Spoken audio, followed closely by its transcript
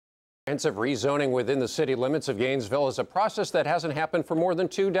Comprehensive rezoning within the city limits of Gainesville is a process that hasn't happened for more than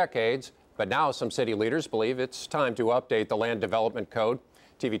 2 decades. But now some city leaders believe it's time to update the land development code.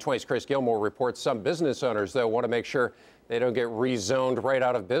 TV 20's Chris Gilmore reports some business owners, though, want to make sure they don't get rezoned right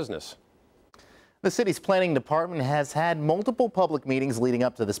out of business. The city's planning department has had multiple public meetings leading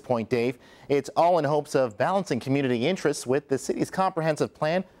up to this point, Dave. It's all in hopes of balancing community interests with the city's comprehensive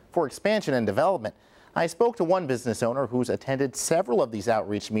plan for expansion and development. I spoke to one business owner who's attended several of these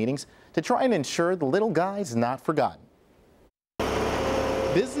outreach meetings to try and ensure the little guy's not forgotten.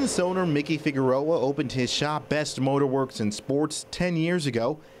 Business owner Mickey Figueroa opened his shop Best Motorworks and Sports 10 years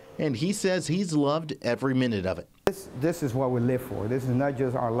ago, and he says he's loved every minute of it. This is what we live for. This is not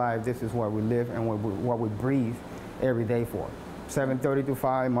just our life. This is what we live and what we breathe every day for. 7:30 to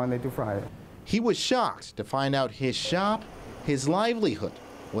 5, Monday to Friday. He was shocked to find out his shop, his livelihood,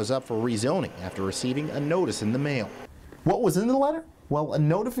 was up for rezoning after receiving a notice in the mail. What was in the letter? Well, a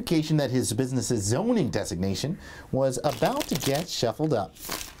notification that his business's zoning designation was about to get shuffled up.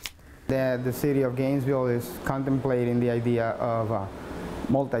 The city of Gainesville is contemplating the idea of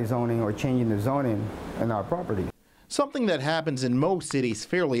multi-zoning or changing the zoning in our property. Something that happens in most cities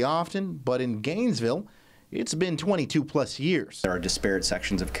fairly often, but in Gainesville, it's been 22 plus years. There are disparate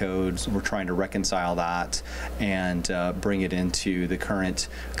sections of codes. We're trying to reconcile that and bring it into the current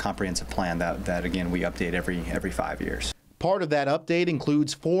comprehensive plan that again, we update every 5 years. Part of that update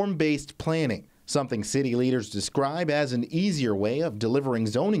includes form-based planning, something city leaders describe as an easier way of delivering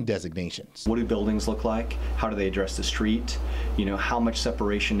zoning designations. What do buildings look like? How do they address the street? You know, how much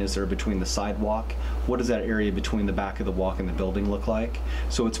separation is there between the sidewalk? What does that area between the back of the walk and the building look like?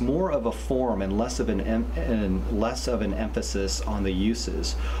 So it's more of a form and less of an emphasis on the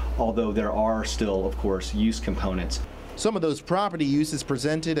uses, although there are still, of course, use components. Some of those property uses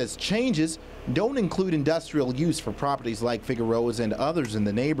presented as changes don't include industrial use for properties like Figueroa's and others in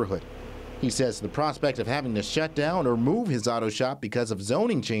the neighborhood. He says the prospect of having to shut down or move his auto shop because of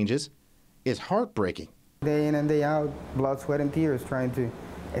zoning changes is heartbreaking. Day in and day out, blood, sweat, and tears trying to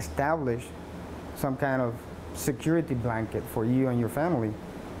establish some kind of security blanket for you and your family.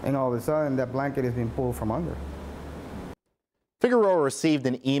 And all of a sudden, that blanket has been pulled from under. Figueroa received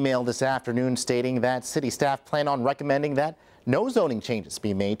an email this afternoon stating that city staff plan on recommending that no zoning changes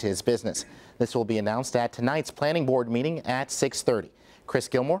be made to his business. This will be announced at tonight's planning board meeting at 6:30. Chris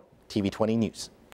Gilmore, TV 20 News.